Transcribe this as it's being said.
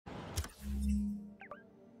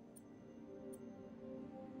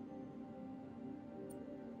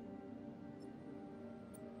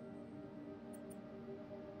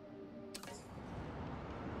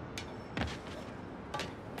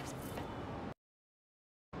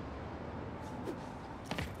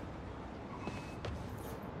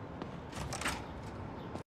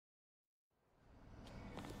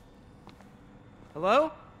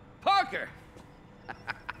Hello? Parker!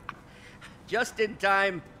 Just in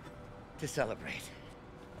time to celebrate.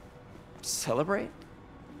 Celebrate?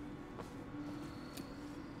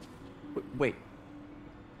 Wait.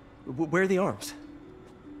 Where are the arms?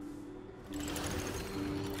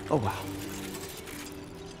 Oh, wow.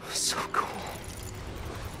 So cool.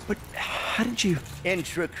 But how did you...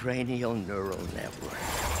 Intracranial neural network.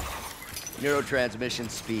 Neurotransmission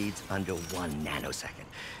speeds under 1 nanosecond.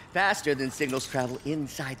 Faster than signals travel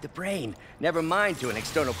inside the brain. Never mind to an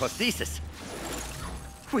external prosthesis.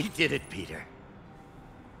 We did it, Peter.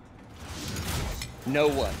 No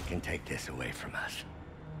one can take this away from us.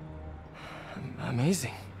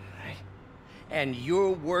 Amazing. And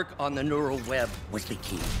your work on the neural web was the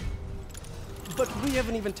key. But we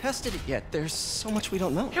haven't even tested it yet. There's so much we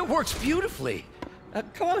don't know. It works beautifully.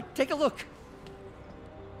 Come on, take a look.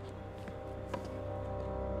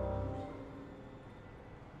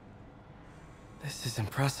 This is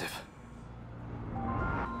impressive.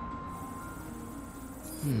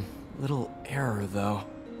 Little error, though.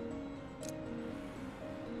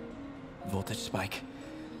 Voltage spike.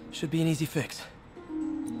 Should be an easy fix.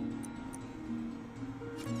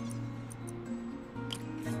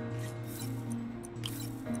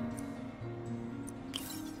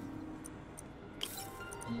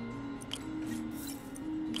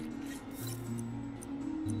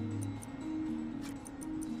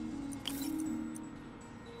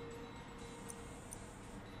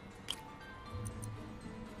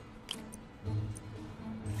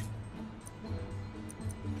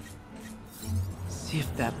 See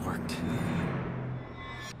if that worked.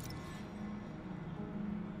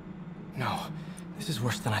 No, this is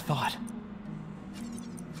worse than I thought.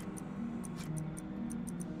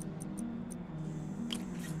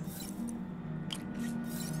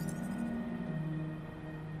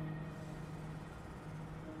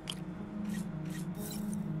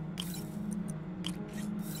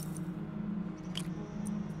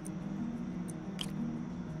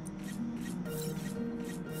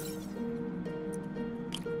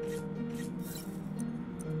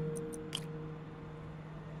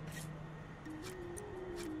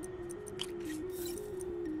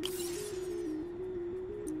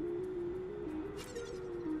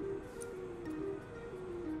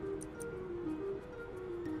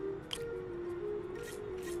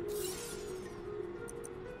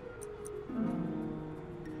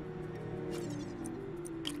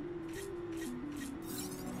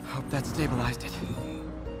 Hope that stabilized it.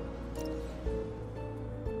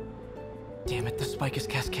 Damn it, the spike is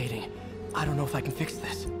cascading. I don't know if I can fix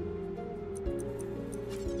this.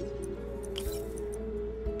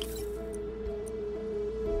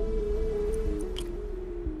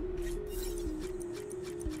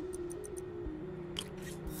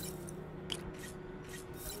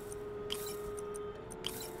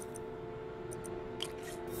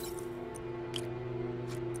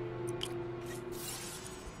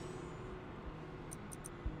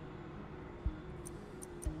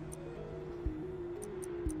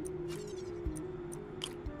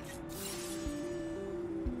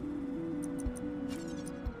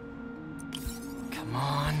 Come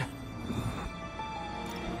on.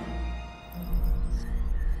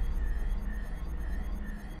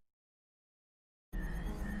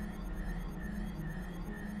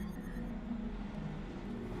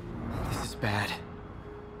 This is bad.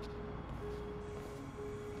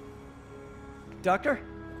 Doctor?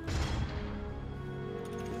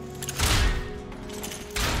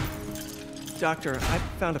 Doctor, I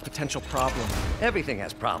found a potential problem. Everything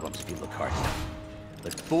has problems if you look hard enough.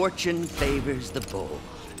 But fortune favors the bold.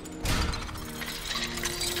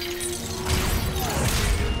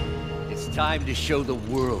 It's time to show the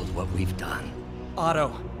world what we've done.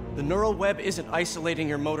 Otto, the neural web isn't isolating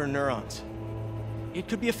your motor neurons. It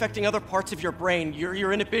could be affecting other parts of your brain,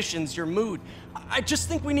 your inhibitions, your mood. I just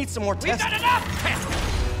think we need some more We've testing. done enough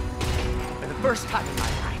testing! For the first time in my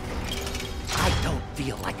life, I don't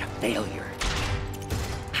feel like a failure.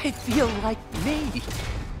 I feel like me.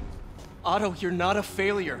 Otto, you're not a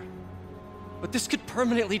failure. But this could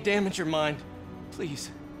permanently damage your mind.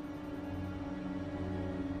 Please.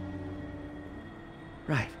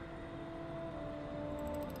 Right.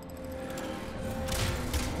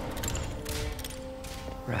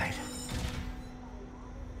 Right.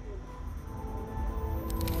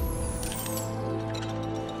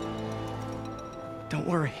 Don't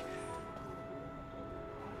worry.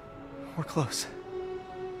 We're close.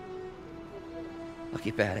 I'll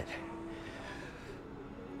keep at it.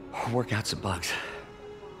 I'll work out some bugs.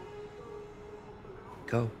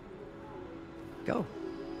 Go. Go.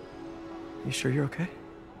 You sure you're okay?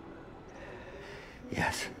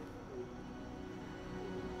 Yes.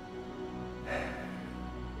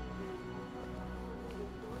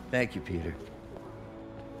 Thank you, Peter.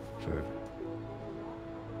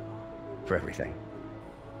 For everything.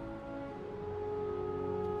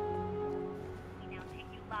 We now take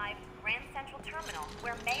you live to Grand Central Terminal,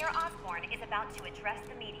 where Mayor Osborne is about to address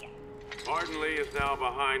the media. Martin Lee is now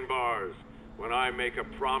behind bars. When I make a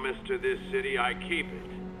promise to this city, I keep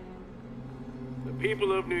it. The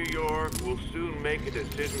people of New York will soon make a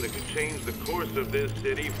decision that could change the course of this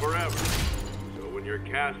city forever. So when you're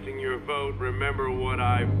casting your vote, remember what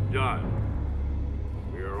I've done.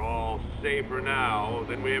 We are all safer now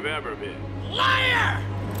than we have ever been. Liar!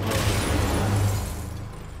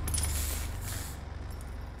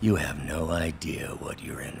 You have no idea what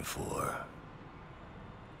you're in for.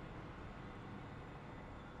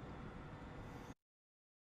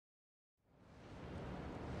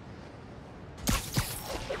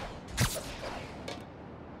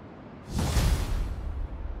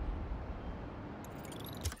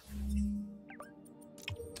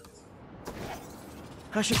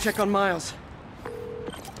 I should check on Miles.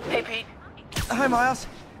 Hey, Pete. Hi, Miles.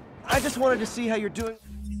 I just wanted to see how you're doing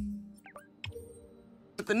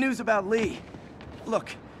with the news about Lee.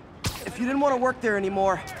 Look, if you didn't want to work there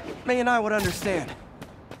anymore, May and I would understand.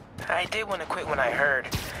 I did want to quit when I heard.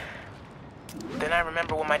 Then I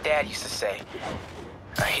remember what my dad used to say.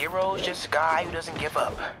 A hero is just a guy who doesn't give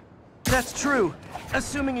up. That's true,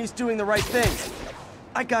 assuming he's doing the right thing.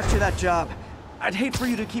 I got you that job. I'd hate for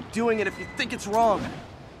you to keep doing it if you think it's wrong.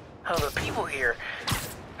 Oh, the people here.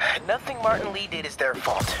 Nothing Martin Lee did is their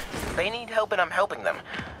fault. They need help and I'm helping them.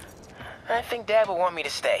 I think Dad would want me to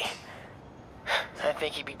stay. I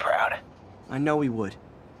think he'd be proud. I know he would.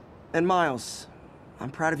 And Miles, I'm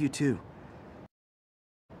proud of you too.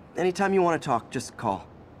 Anytime you want to talk, just call.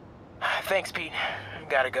 Thanks, Pete.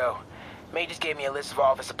 Gotta go. May just gave me a list of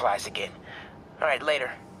all the supplies again. All right,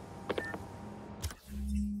 later.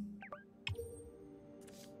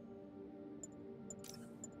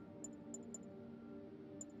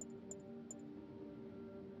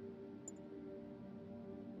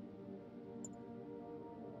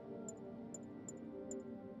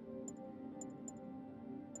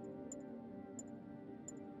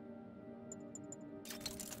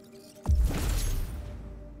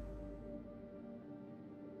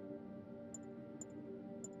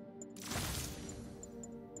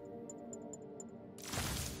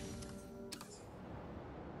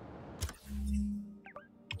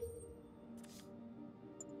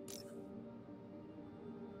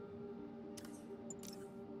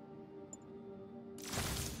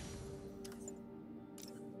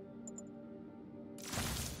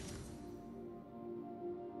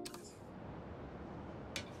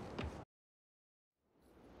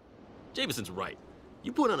 Jameson's right.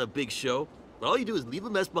 You put on a big show, but all you do is leave a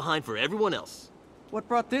mess behind for everyone else. What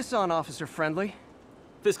brought this on, Officer Friendly?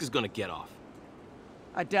 Fisk is gonna get off.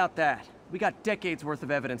 I doubt that. We got decades worth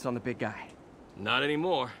of evidence on the big guy. Not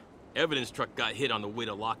anymore. Evidence truck got hit on the way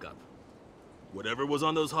to lockup. Whatever was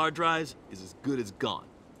on those hard drives is as good as gone.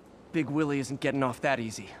 Big Willie isn't getting off that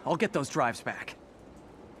easy. I'll get those drives back.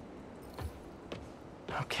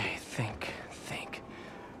 Okay, think.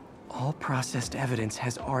 All processed evidence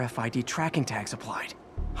has RFID tracking tags applied.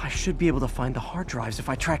 I should be able to find the hard drives if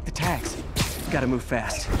I track the tags. Gotta move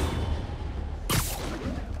fast.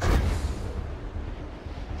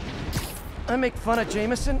 I make fun of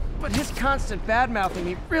Jameson, but his constant bad-mouthing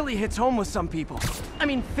me really hits home with some people. I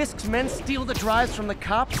mean, Fisk's men steal the drives from the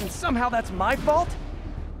cops, and somehow that's my fault?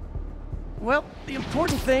 Well, the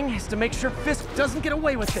important thing is to make sure Fisk doesn't get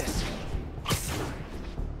away with this.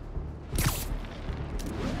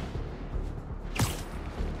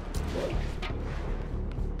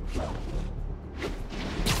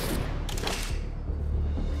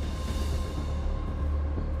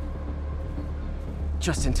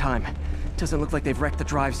 Just in time. Doesn't look like they've wrecked the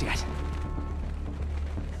drives yet.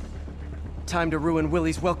 Time to ruin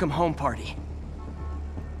Willie's welcome home party.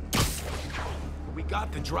 We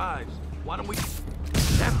got the drives. Why don't we...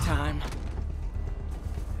 Nap time.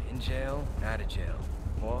 In jail, out of jail.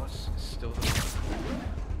 Boss is still the boss.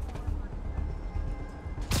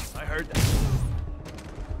 I heard that.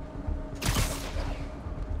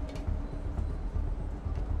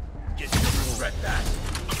 You didn't regret that.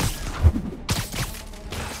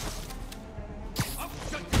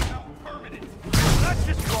 That's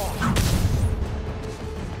just wrong.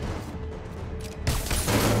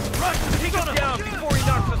 Rush, take him down before he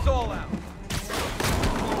knocks us all out.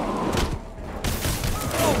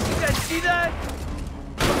 Oh, you guys see that?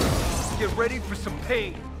 Get ready for some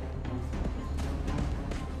pain.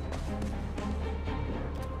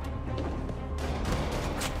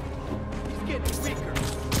 He's getting weaker.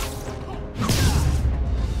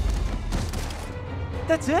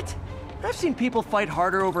 That's it? I've seen people fight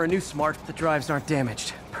harder over a new smart if the drives aren't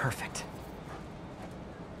damaged. Perfect.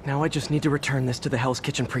 Now I just need to return this to the Hell's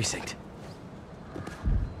Kitchen precinct.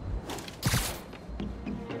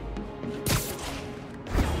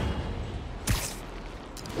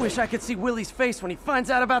 Wish I could see Willie's face when he finds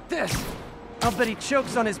out about this. I'll bet he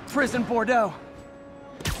chokes on his prison Bordeaux.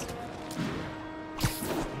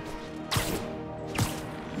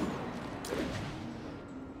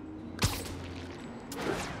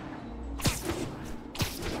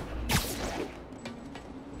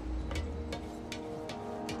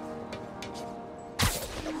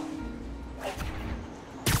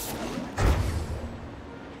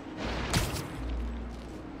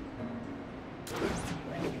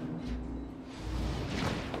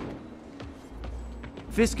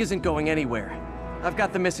 Fisk isn't going anywhere. I've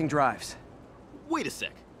got the missing drives. Wait a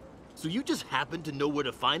sec. So you just happen to know where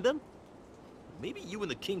to find them? Maybe you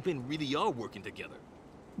and the Kingpin really are working together.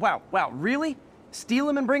 Wow, really? Steal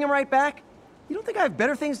him and bring him right back? You don't think I have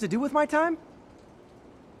better things to do with my time?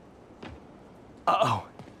 Uh-oh.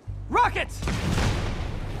 Rockets!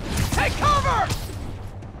 Take cover!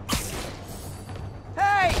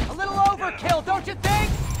 Hey, a little overkill, don't you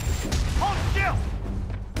think? Hold still!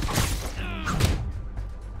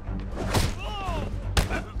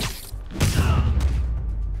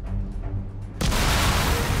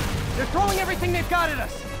 They're throwing everything they've got at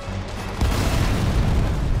us!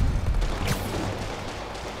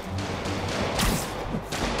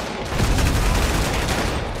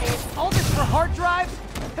 All this for hard drives?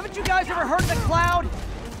 Haven't you guys ever heard of the cloud?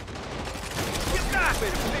 Get back!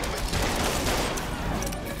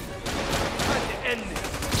 Time to end this.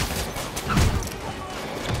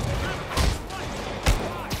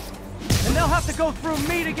 And they'll have to go through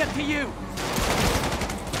me to get to you!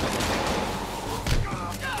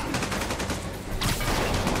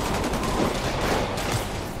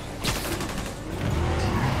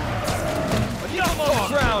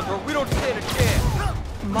 Ground, or we don't stand a chance.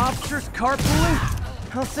 Mobsters carpooling?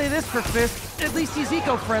 I'll say this for Fisk, at least he's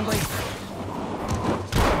eco-friendly.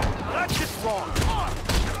 That's just wrong.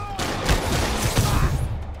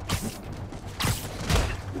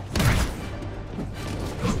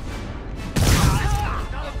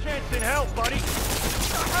 Not a chance in hell, buddy. What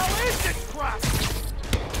the hell is this crap?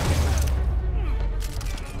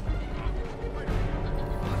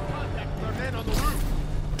 Our men on the roof.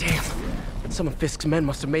 Damn. Some of Fisk's men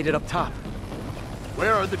must have made it up top.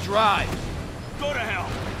 Where are the drives? Go to hell.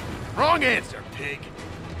 Wrong answer, pig.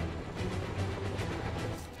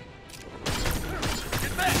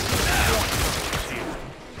 Get back now.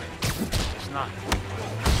 It's not.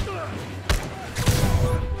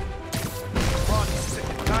 I'm sick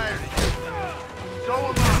and tired of you. So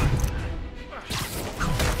am I.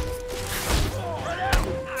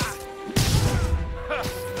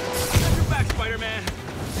 Get your back, Spider-Man.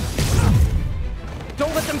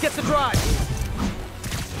 Don't let them get the drive!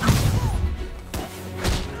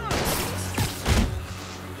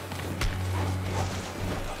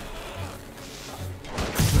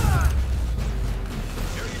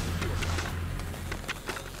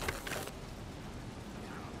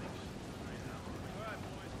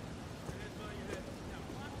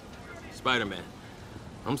 Spider-Man,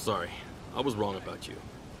 I'm sorry. I was wrong about you.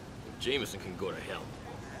 Jameson can go to hell.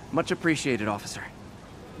 Much appreciated, officer.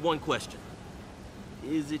 One question.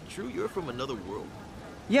 Is it true you're from another world?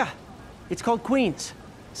 Yeah, it's called Queens.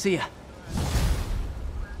 See ya.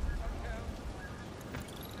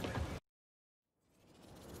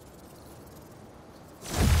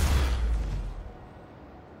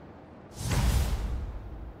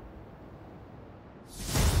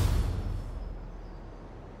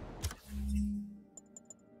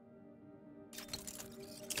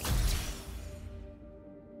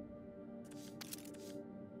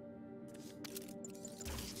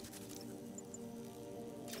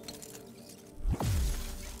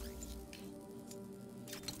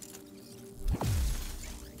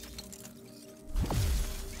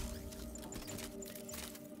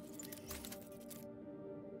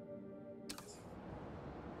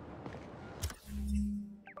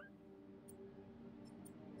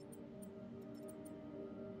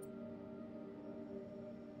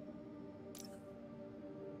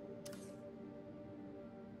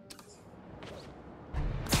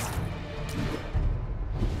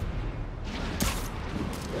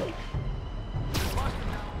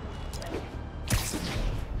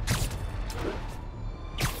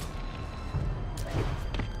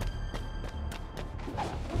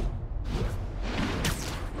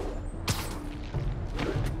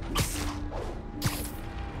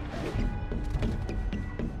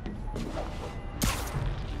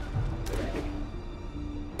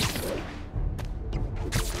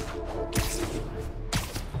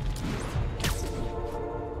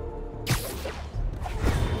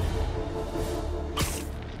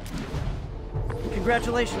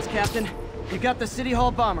 Congratulations, Captain. You got the City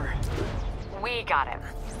Hall bomber. We got him.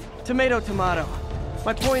 Tomato, tomato.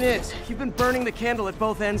 My point is, you've been burning the candle at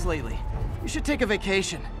both ends lately. You should take a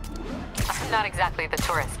vacation. I'm not exactly the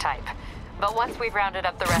tourist type. But once we've rounded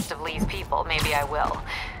up the rest of Lee's people, maybe I will.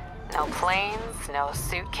 No planes, no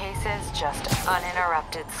suitcases, just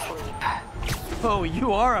uninterrupted sleep. Oh,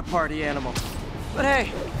 you are a party animal. But hey,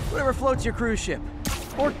 whatever floats your cruise ship.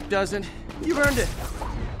 Or doesn't. You've earned it.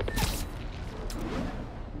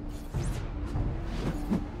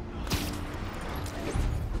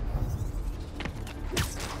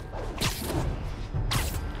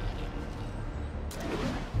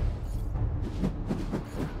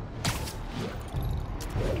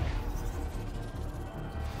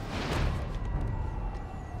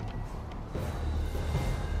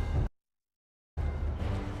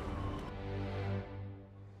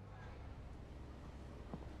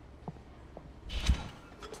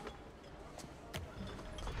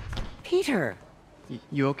 Peter!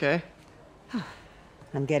 You okay?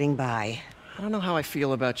 I'm getting by. I don't know how I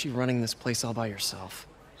feel about you running this place all by yourself.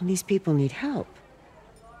 And these people need help.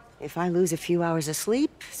 If I lose a few hours of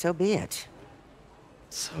sleep, so be it.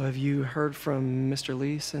 So have you heard from Mr.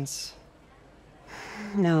 Lee since...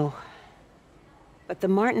 No. But the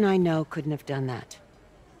Martin I know couldn't have done that.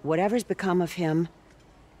 Whatever's become of him,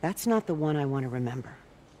 that's not the one I want to remember.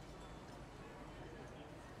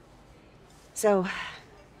 So,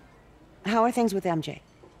 how are things with MJ?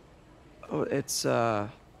 Oh, it's,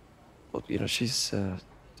 well, you know, she's,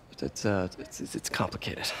 it's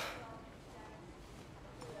complicated.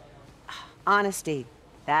 Honesty.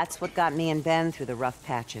 That's what got me and Ben through the rough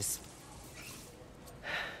patches.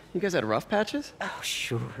 You guys had rough patches? Oh,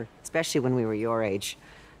 sure. Especially when we were your age.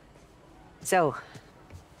 So,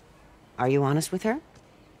 are you honest with her?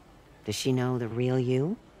 Does she know the real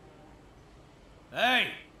you? Hey,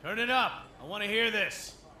 turn it up. I want to hear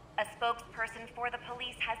this. A spokesperson for the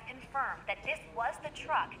police has confirmed that this was the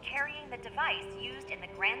truck carrying the device used in the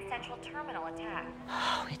Grand Central Terminal attack.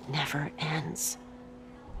 Oh, it never ends.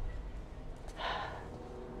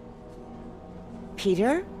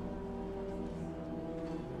 Peter?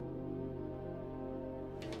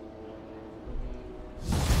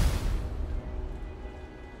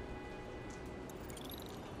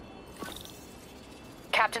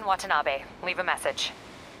 Captain Watanabe, leave a message.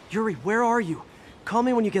 Yuri, where are you? Call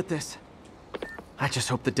me when you get this. I just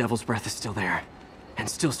hope the Devil's Breath is still there. And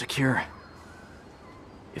still secure.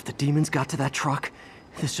 If the demons got to that truck,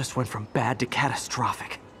 this just went from bad to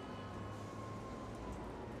catastrophic.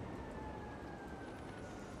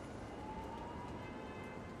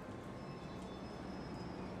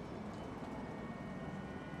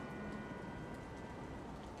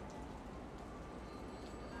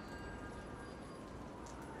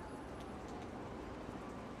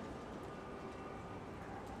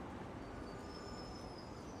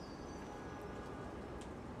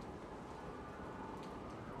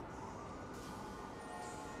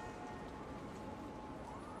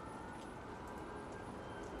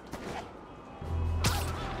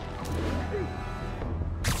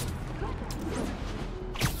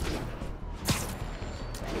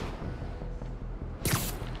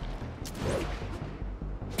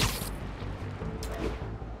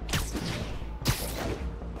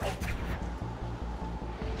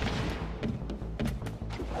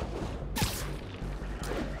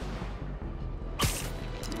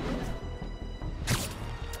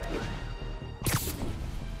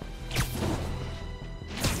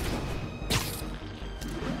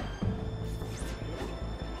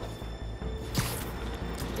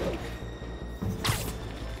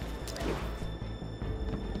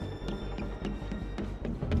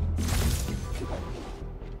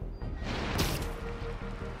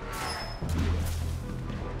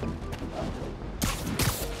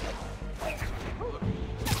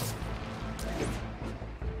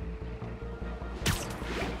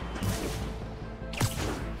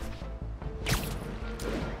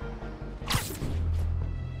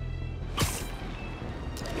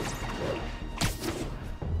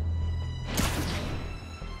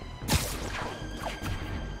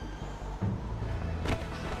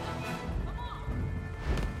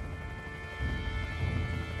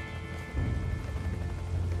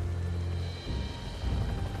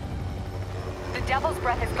 Devil's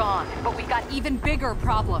Breath is gone, but we've got even bigger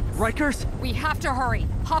problems. Rikers? We have to hurry.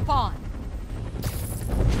 Hop on.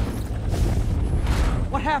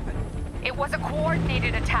 What happened? It was a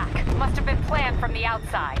coordinated attack. Must have been planned from the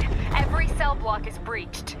outside. Every cell block is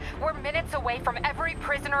breached. We're minutes away from every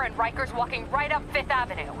prisoner and Rikers walking right up 5th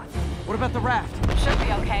Avenue. What about the raft? Should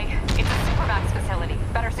be okay. It's a Supermax facility.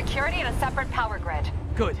 Better security and a separate power grid.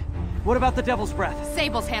 Good. What about the Devil's Breath?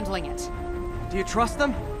 Sable's handling it. Do you trust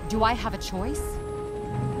them? Do I have a choice?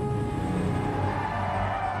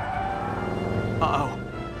 Uh-oh.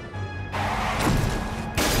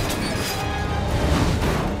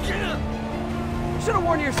 Should've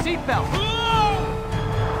worn your seatbelt.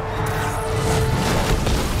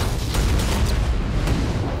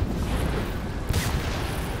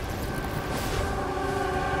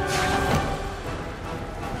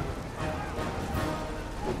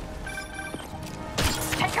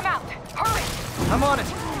 Take him out! Hurry! I'm on it.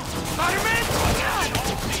 Spiderman!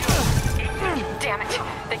 Damn it!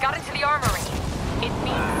 They got into the armory. It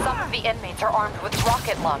means some of the inmates are armed with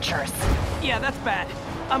rocket launchers. Yeah, that's bad.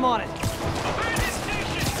 I'm on it. Abandoned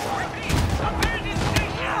station! Repeat! Abandoned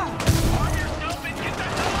station! Arm yourself and get the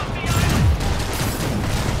hell off the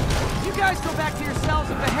island! You guys go back to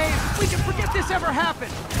yourselves and behave. We can forget this ever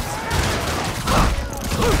happened.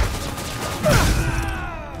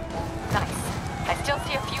 Nice. I still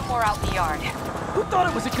see a few more out in the yard. Who thought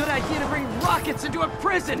it was a good idea to bring rockets into a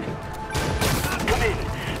prison? Come in.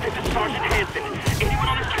 This is Sergeant Hansen. Anyone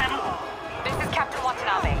on this channel? This is Captain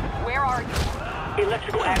Watanabe. Where are you?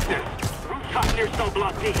 Electrical access. Rooftop near cell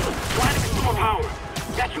block D. Trying to consume power.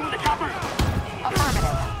 That you in the chopper?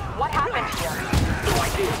 Affirmative. What happened here? No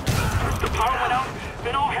idea. First the power went out,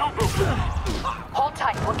 then all hell broke loose. Hold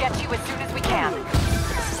tight. We'll get to you as soon as we can.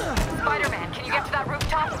 Spider-Man, can you get to that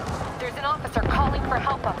rooftop? There's an officer calling for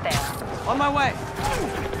help up there. On my way.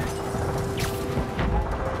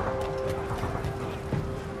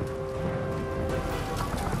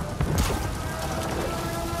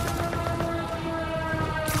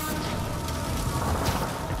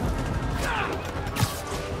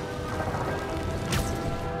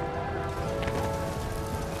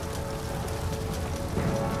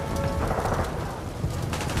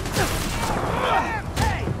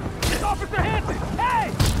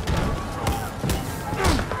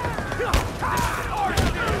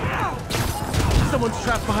 Someone's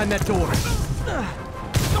trapped behind that door.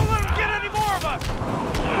 Don't let them get any more of us!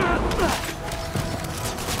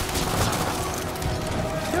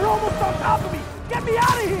 They're almost on top of me! Get me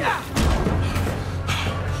out of here!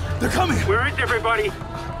 They're coming! Where is everybody?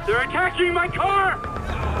 They're attacking my car!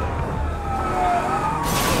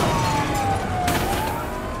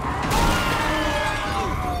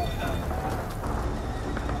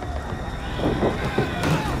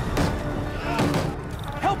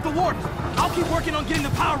 Help the warp! I'll keep working on getting the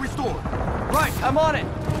power restored. Right, I'm on it.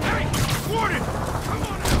 Hey! Warden! Come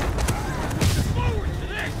on out! Forward to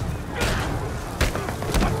this!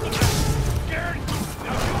 Scared?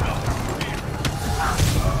 Now you know. Here.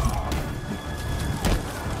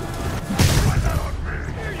 Run that on me!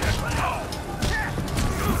 Here you go!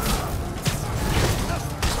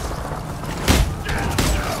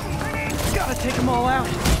 Gotta take them all out.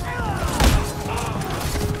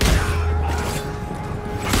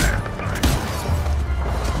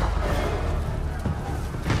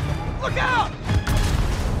 Look out!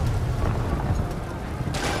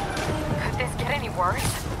 Could this get any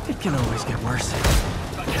worse? It can always get worse.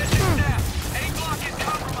 Attention staff! A block is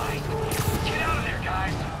compromised! Get out of there,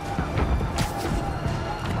 guys!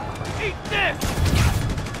 Eat this!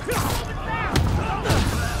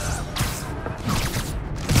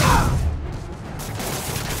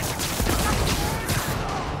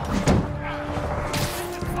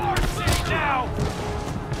 Now!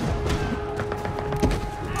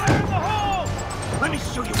 Fire in the hole! Let me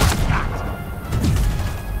show you what I got!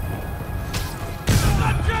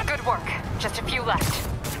 Good work. Just a few left.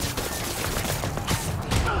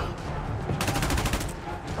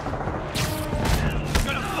 I'm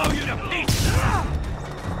gonna blow you to pieces!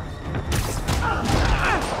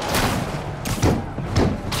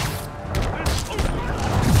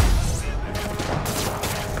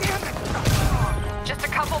 Just a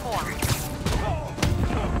couple more.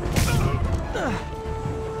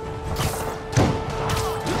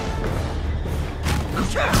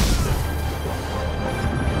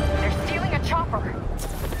 They're stealing a chopper.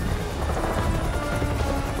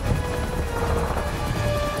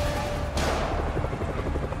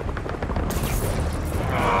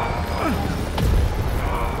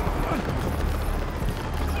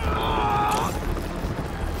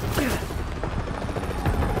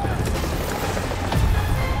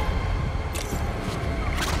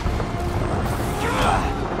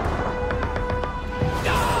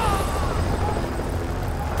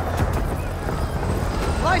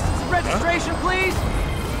 License and registration, please!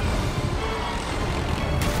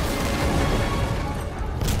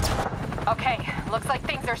 Okay, looks like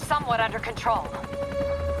things are somewhat under control.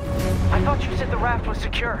 I thought you said the raft was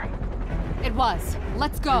secure. It was.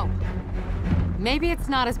 Let's go. Maybe it's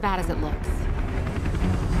not as bad as it looks.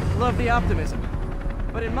 Love the optimism.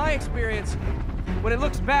 But in my experience, when it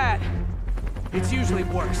looks bad, it's usually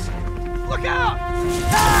worse. Look out!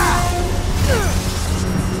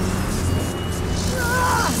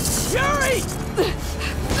 Yuri!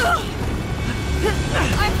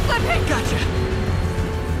 I'm slipping! Gotcha!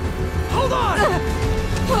 Hold on!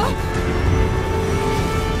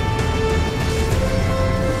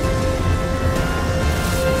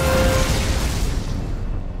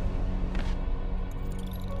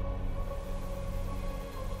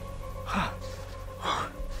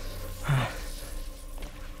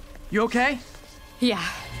 You okay? Yeah.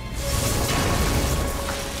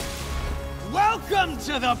 Welcome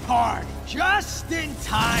to the park! Just in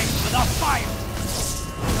time for the fire!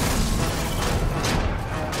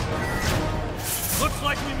 Looks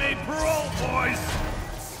like we made parole, boys!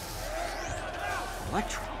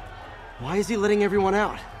 Electro? Why is he letting everyone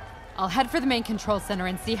out? I'll head for the main control center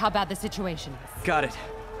and see how bad the situation is. Got it.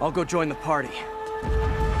 I'll go join the party.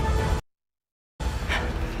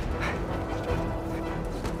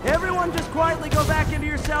 Everyone just quietly go back into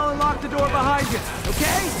your cell and lock the door behind you,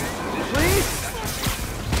 okay? Please?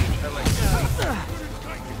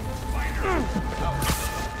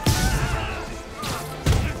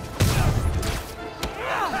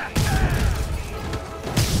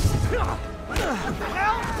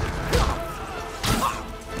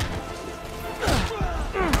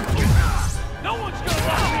 No one's gonna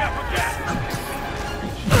lock me up again!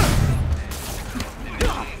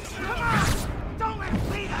 Come on! Don't let me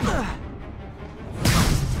bleed out!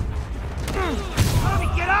 Tommy,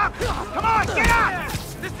 get up! Come on, get up!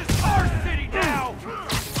 This is our city now!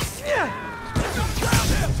 Don't drown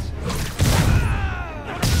him!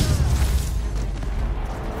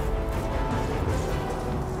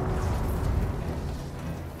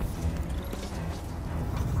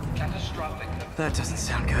 Catastrophic. That doesn't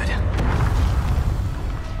sound good.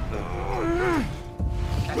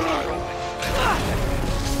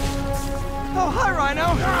 Oh, hi, Rhino!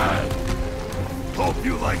 Hope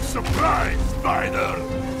you like surprise, Spider!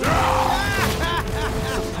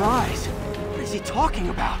 Surprise? What is he talking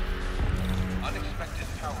about? Unexpected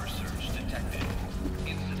power surge detected.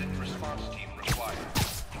 Incident response team required.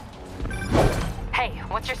 Hey,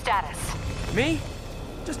 what's your status? Me?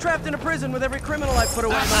 Just trapped in a prison with every criminal I put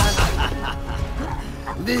away, man.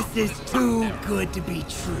 This is too good to be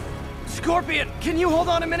true. Scorpion, can you hold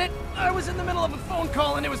on a minute? I was in the middle of a phone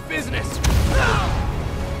call and it was business.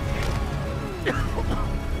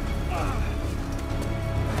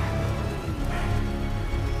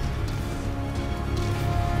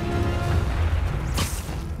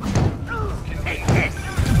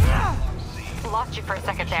 Lost you for a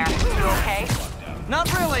second there. You okay?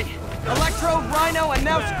 Not really. Electro, Rhino, and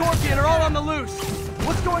now Scorpion are all on the loose.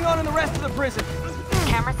 What's going on in the rest of the prison?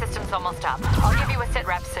 Camera system's almost up. I'll give you a sit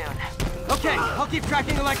rep soon. Okay, I'll keep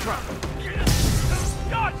tracking Electro.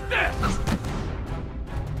 Dodge this!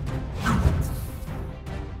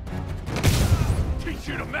 Teach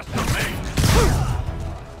you to mess with me! Phew.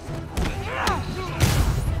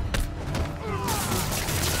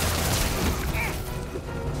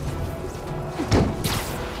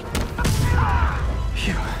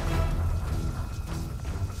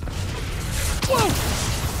 Whoa!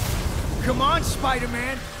 Come on,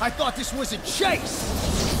 Spider-Man! I thought this was a chase!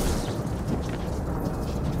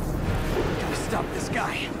 Gotta stop this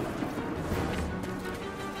guy.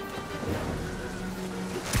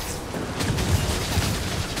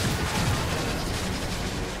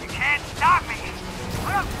 You can't stop me!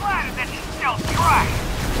 But I'm flattered that you still try!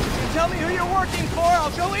 You tell me who you're working for,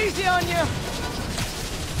 I'll go easy on you.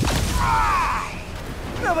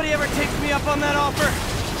 Nobody ever takes me up on that offer.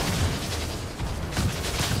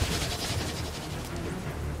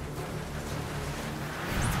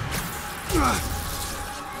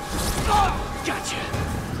 Gotcha.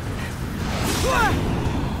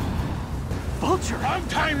 Vulture. Long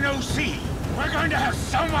time no see. We're going to have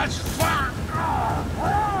so much fun.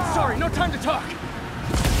 Sorry, no time to talk.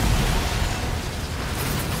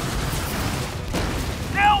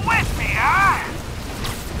 Still with me, huh?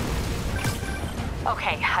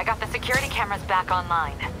 Okay, I got the security cameras back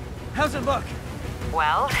online. How's it look?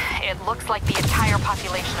 Well, it looks like the entire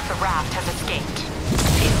population of the raft has escaped,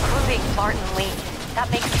 including Martin Lee. That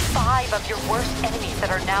makes 5 of your worst enemies that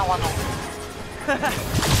are now on the loose.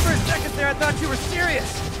 For a second there, I thought you were serious.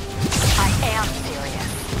 I am serious.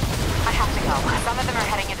 I have to go. Some of them are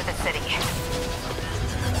heading into the city.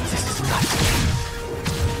 This is nuts.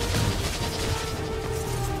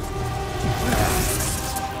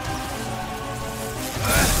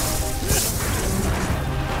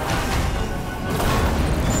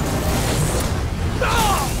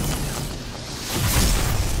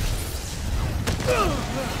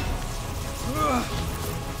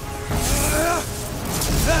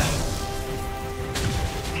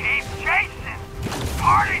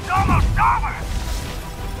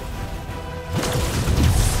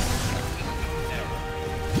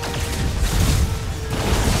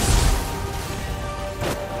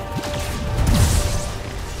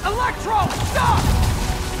 Bro, stop!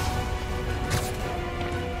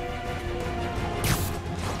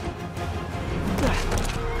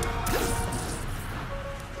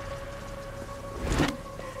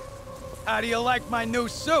 How do you like my new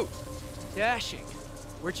suit? Dashing.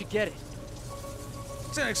 Where'd you get it?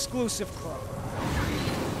 It's an exclusive club.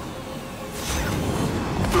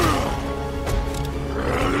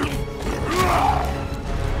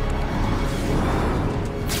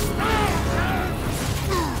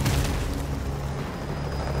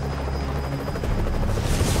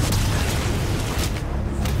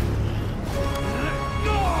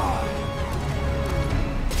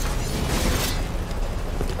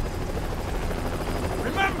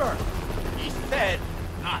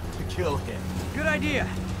 Kill him. Good idea.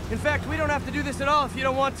 In fact, we don't have to do this at all if you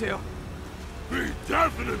don't want to. We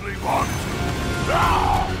definitely want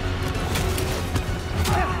to.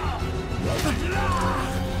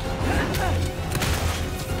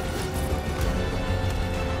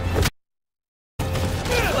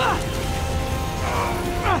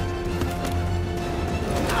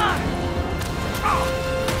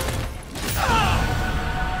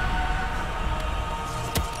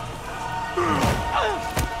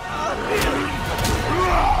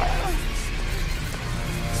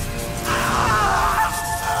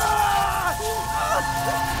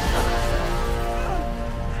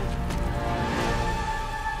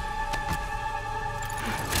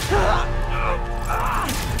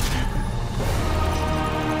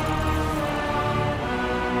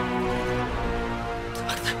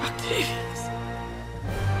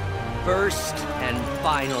 First and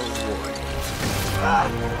final warning.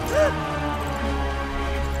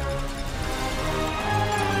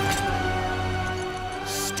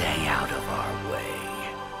 Stay out of our way.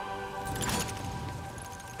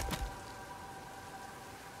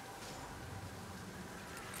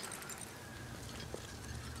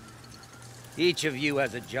 Each of you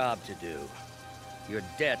has a job to do. Your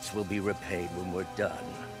debts will be repaid when we're done.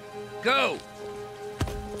 Go!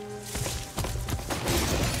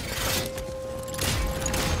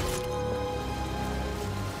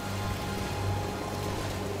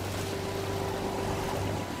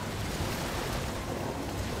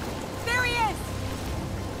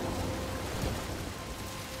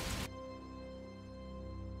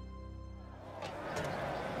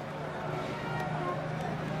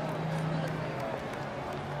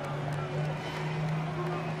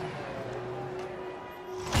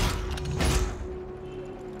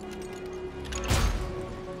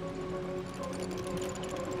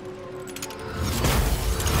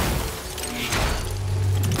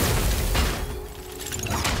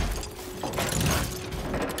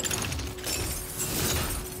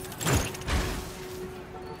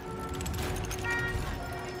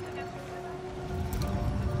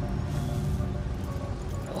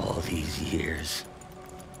 These years,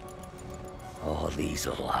 all these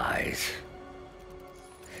lies.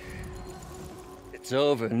 It's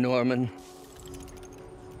over, Norman.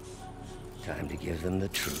 Time to give them the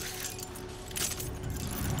truth.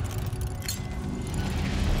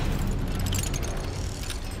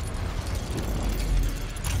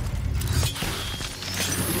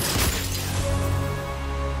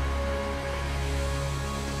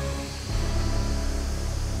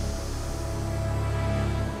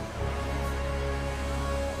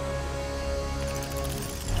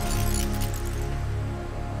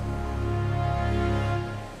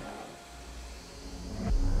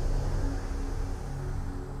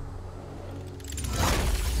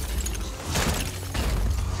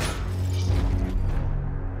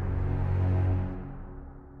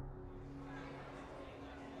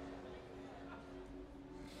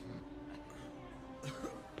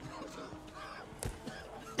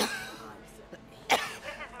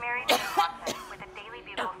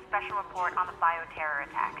 Report on the bioterror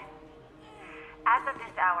attack. As of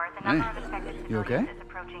this hour, the number of infected civilians is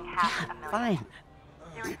approaching 500,000. Fine.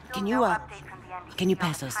 There is still Can no you, update from the NBC can you on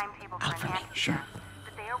pass the those timetable out for me? enhanced Sure. tests,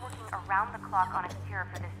 but they are working around the clock on a cure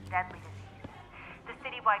for this deadly disease. The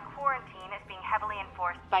citywide quarantine is being heavily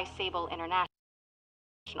enforced by Sable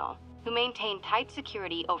International, who maintain tight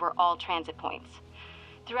security over all transit points.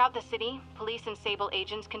 Throughout the city, police and Sable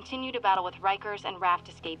agents continue to battle with Rikers and Raft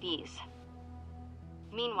escapees.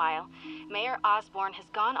 Meanwhile, Mayor Osborn has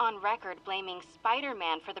gone on record blaming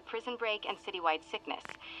Spiderman for the prison break and citywide sickness,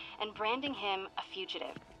 and branding him a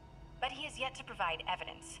fugitive. But he has yet to provide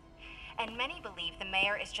evidence, and many believe the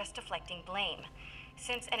mayor is just deflecting blame,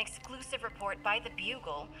 since an exclusive report by the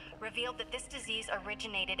Bugle revealed that this disease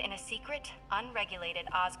originated in a secret, unregulated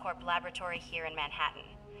Oscorp laboratory here in Manhattan.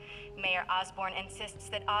 Mayor Osborne insists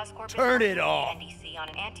that Oscorp Turn is it off. NDC on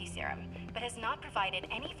an anti-serum, but has not provided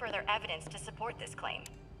any further evidence to support this claim.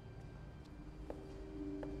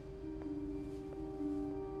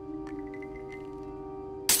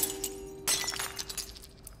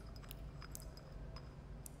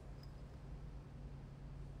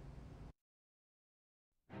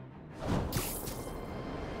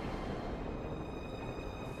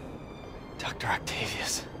 Dr.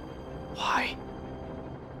 Octavius. Why?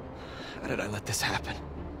 How did I let this happen?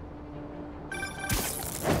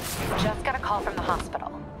 Just got a call from the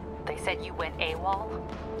hospital. They said you went AWOL.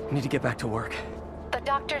 I need to get back to work. The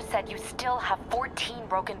doctor said you still have 14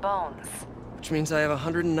 broken bones. Which means I have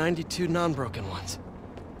 192 non-broken ones.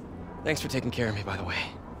 Thanks for taking care of me, by the way.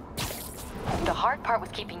 The hard part was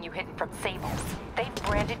keeping you hidden from Sables. They've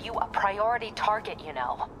branded you a priority target, you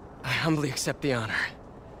know. I humbly accept the honor.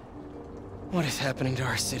 What is happening to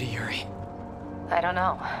our city, Yuri? I don't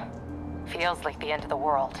know. Feels like the end of the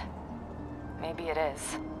world. Maybe it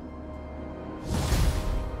is.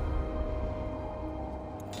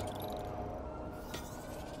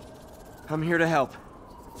 I'm here to help.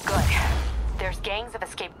 Good. There's gangs of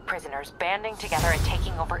escaped prisoners banding together and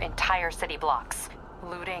taking over entire city blocks.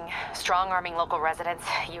 Looting, strong-arming local residents,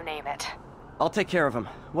 you name it. I'll take care of them.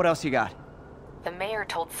 What else you got? The mayor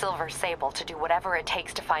told Silver Sable to do whatever it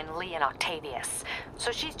takes to find Lee and Octavius.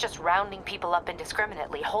 So she's just rounding people up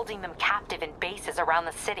indiscriminately, holding them captive in bases around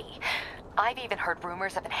the city. I've even heard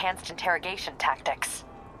rumors of enhanced interrogation tactics.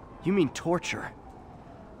 You mean torture?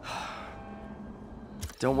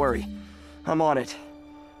 Don't worry. I'm on it.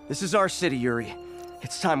 This is our city, Yuri.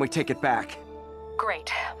 It's time we take it back.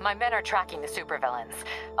 Great. My men are tracking the supervillains.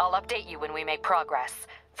 I'll update you when we make progress.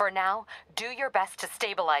 For now, do your best to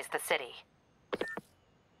stabilize the city.